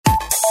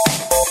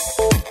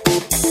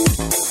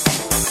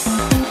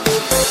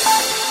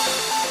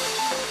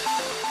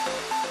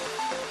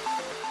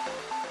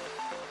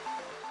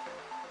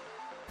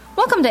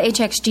Welcome to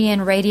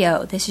HXGN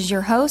Radio. This is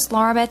your host,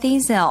 Laura Beth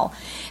Ezel.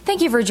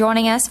 Thank you for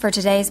joining us for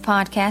today's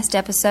podcast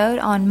episode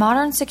on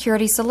Modern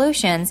Security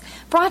Solutions,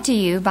 brought to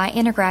you by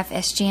Intergraph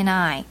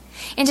SG&I.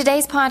 In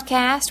today's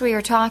podcast, we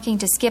are talking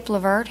to Skip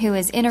Levert, who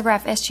is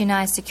Intergraph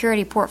SG&I's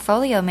Security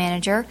Portfolio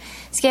Manager.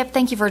 Skip,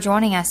 thank you for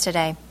joining us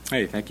today.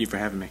 Hey, thank you for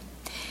having me.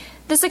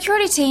 The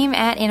security team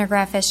at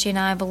Intergraph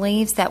SG&I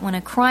believes that when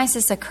a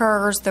crisis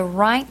occurs, the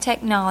right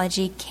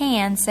technology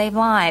can save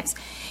lives.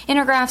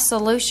 Intergraph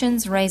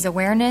solutions raise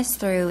awareness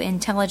through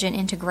intelligent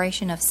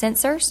integration of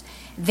sensors,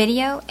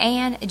 video,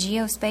 and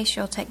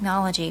geospatial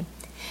technology.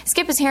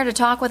 Skip is here to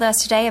talk with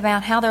us today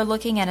about how they're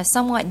looking at a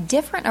somewhat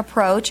different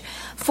approach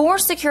for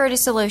security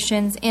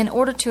solutions in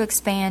order to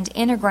expand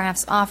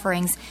Intergraph's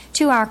offerings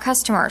to our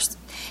customers.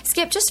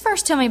 Skip, just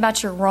first tell me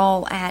about your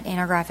role at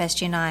Intergraph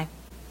SG&I.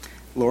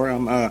 Laura,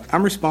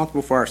 I'm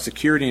responsible for our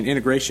security and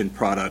integration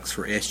products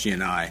for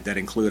SG&I that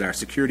include our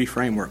security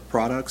framework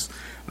products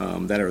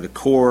that are the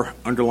core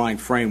underlying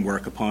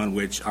framework upon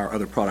which our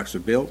other products are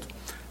built.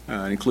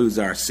 It includes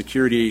our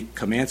security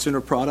command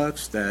center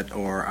products that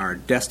are our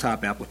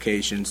desktop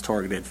applications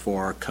targeted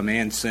for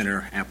command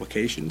center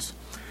applications.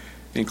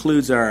 It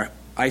includes our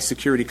ICE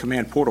Security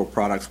Command Portal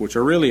products, which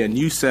are really a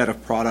new set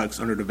of products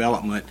under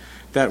development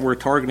that we're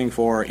targeting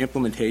for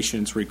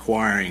implementations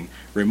requiring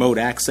remote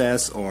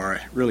access or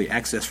really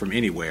access from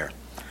anywhere.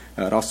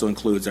 It also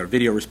includes our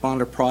Video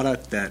Responder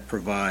product that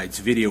provides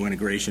video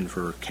integration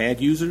for CAD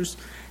users,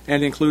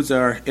 and includes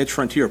our Edge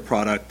Frontier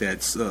product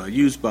that's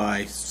used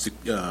by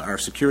our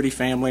security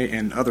family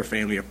and other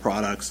family of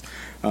products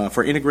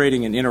for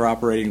integrating and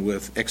interoperating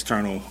with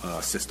external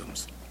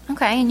systems.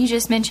 Okay, and you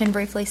just mentioned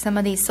briefly some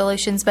of these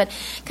solutions, but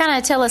kind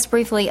of tell us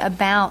briefly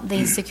about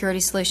these security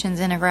solutions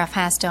Intergraph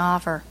has to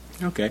offer.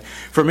 Okay.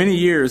 For many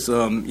years,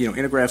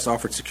 Intergraph's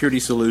offered security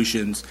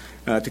solutions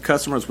to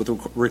customers with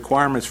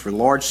requirements for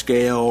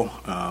large-scale,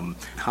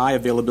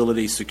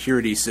 high-availability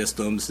security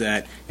systems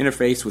that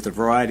interface with a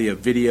variety of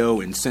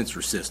video and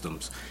sensor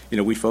systems.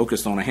 We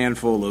focused on a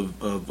handful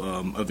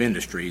of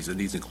industries, and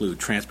these include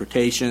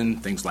transportation,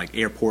 things like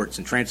airports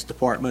and transit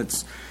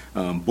departments,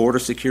 border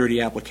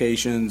security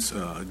applications,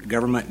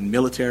 government and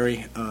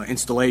military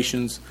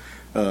installations,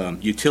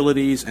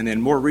 utilities, and then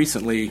more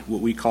recently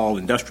what we call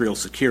industrial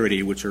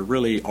security, which are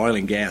really oil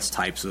and gas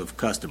types of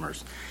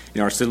customers.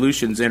 Our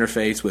solutions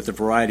interface with a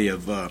variety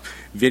of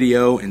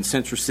video and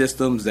sensor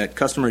systems that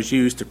customers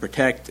use to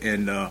protect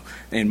and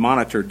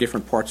monitor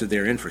different parts of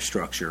their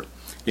infrastructure.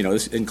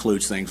 This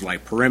includes things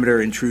like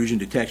perimeter intrusion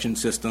detection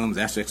systems,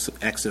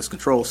 access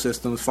control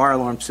systems, fire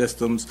alarm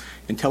systems,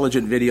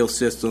 intelligent video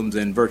systems,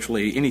 and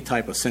virtually any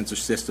type of sensor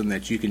system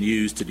that you can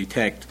use to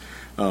detect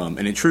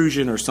an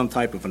intrusion or some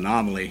type of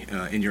anomaly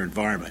in your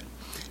environment.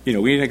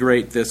 We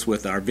integrate this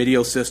with our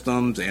video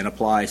systems and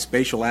apply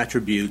spatial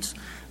attributes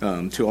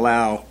to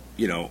allow,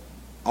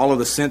 all of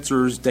the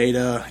sensors,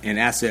 data, and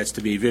assets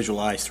to be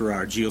visualized through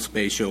our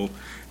geospatial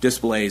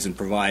displays and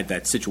provide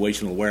that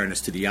situational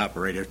awareness to the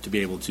operator to be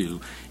able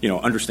to,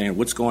 understand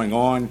what's going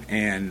on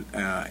and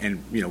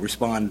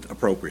respond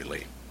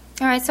appropriately.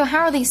 All right, so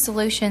how are these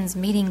solutions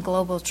meeting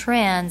global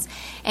trends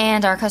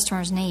and our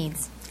customers'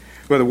 needs?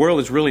 Well, the world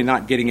is really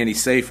not getting any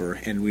safer,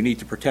 and we need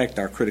to protect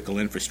our critical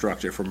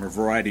infrastructure from a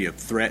variety of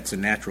threats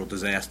and natural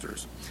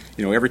disasters.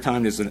 Every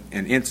time there's an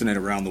incident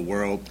around the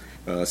world,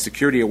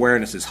 security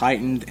awareness is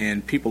heightened,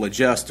 and people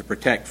adjust to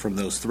protect from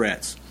those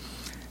threats.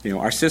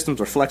 Our systems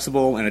are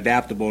flexible and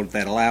adaptable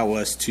that allow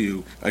us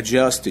to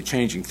adjust to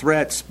changing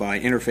threats by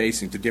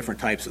interfacing to different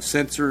types of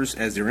sensors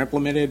as they're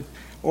implemented,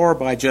 or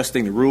by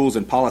adjusting the rules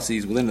and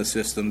policies within the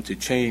system to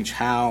change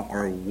how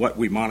or what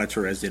we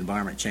monitor as the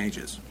environment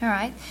changes. All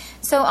right.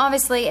 So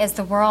obviously, as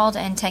the world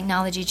and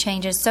technology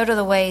changes, so do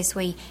the ways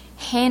we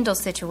handle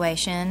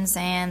situations,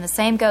 and the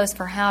same goes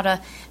for how to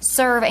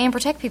serve and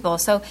protect people.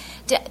 So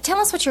tell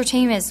us what your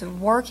team is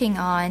working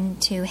on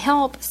to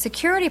help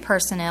security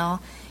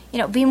personnel,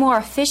 be more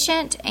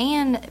efficient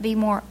and be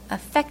more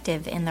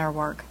effective in their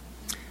work.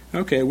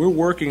 Okay, we're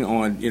working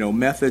on,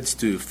 methods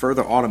to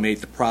further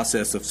automate the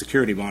process of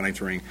security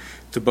monitoring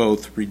to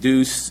both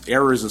reduce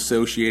errors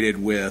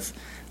associated with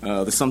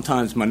the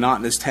sometimes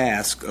monotonous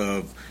task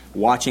of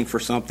watching for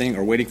something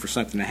or waiting for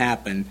something to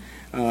happen,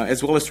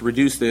 as well as to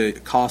reduce the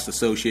cost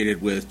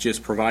associated with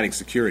just providing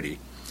security.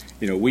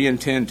 We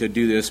intend to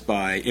do this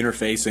by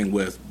interfacing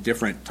with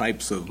different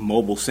types of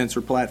mobile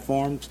sensor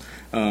platforms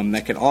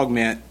that can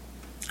augment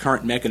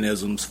current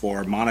mechanisms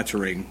for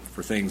monitoring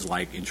for things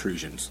like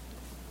intrusions.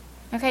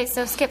 Okay,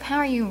 so Skip, how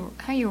are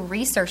you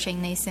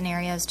researching these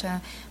scenarios to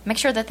make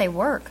sure that they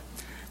work?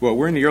 Well,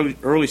 we're in the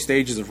early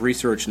stages of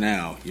research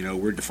now.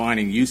 We're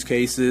defining use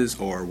cases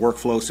or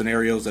workflow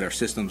scenarios that our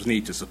systems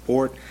need to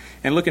support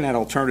and looking at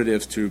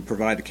alternatives to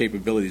provide the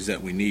capabilities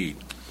that we need.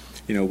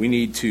 We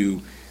need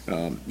to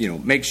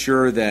make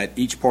sure that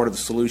each part of the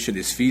solution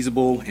is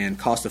feasible and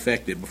cost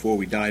effective before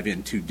we dive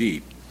in too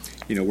deep.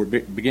 we're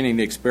beginning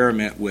to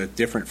experiment with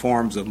different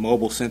forms of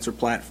mobile sensor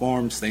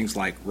platforms, things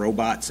like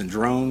robots and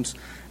drones,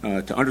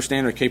 to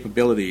understand their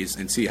capabilities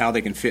and see how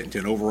they can fit into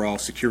an overall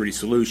security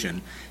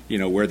solution,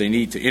 where they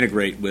need to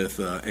integrate with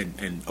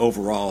an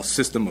overall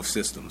system of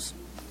systems.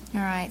 All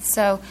right.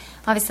 So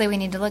obviously we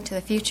need to look to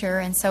the future.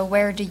 And so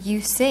where do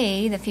you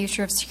see the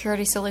future of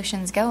security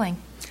solutions going?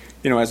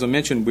 As I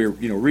mentioned, we're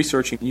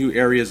researching new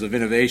areas of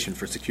innovation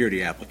for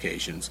security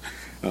applications.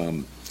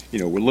 We're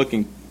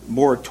looking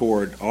more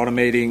toward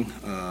automating,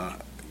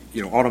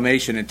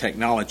 automation and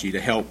technology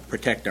to help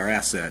protect our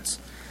assets.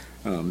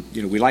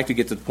 We like to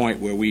get to the point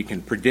where we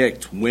can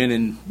predict when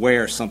and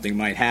where something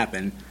might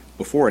happen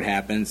before it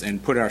happens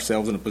and put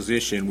ourselves in a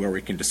position where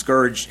we can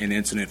discourage an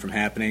incident from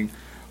happening,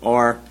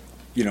 or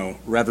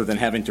rather than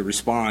having to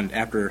respond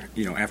after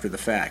the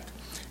fact.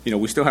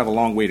 We still have a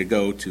long way to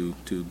go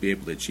to be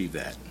able to achieve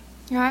that.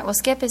 All right. Well,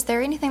 Skip, is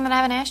there anything that I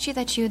haven't asked you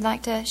that you'd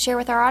like to share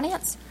with our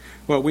audience?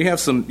 Well, we have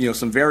some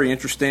very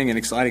interesting and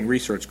exciting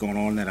research going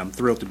on that I'm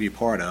thrilled to be a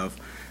part of.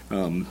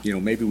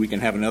 Maybe we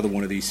can have another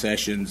one of these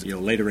sessions,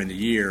 later in the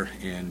year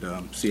and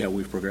see how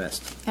we've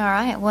progressed. All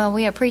right. Well,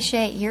 we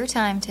appreciate your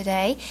time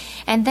today,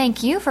 and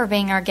thank you for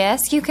being our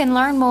guest. You can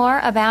learn more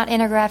about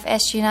Intergraph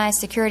SG&I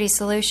Security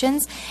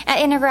Solutions at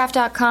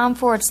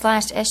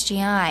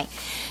intergraph.com/SGI.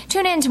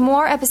 Tune in to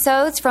more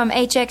episodes from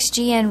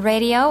HXGN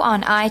Radio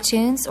on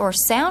iTunes or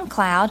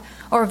SoundCloud,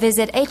 or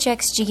visit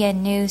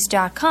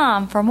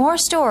hxgnnews.com for more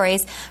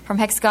stories from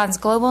Hexagon's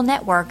global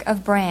network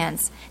of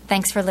brands.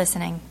 Thanks for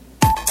listening.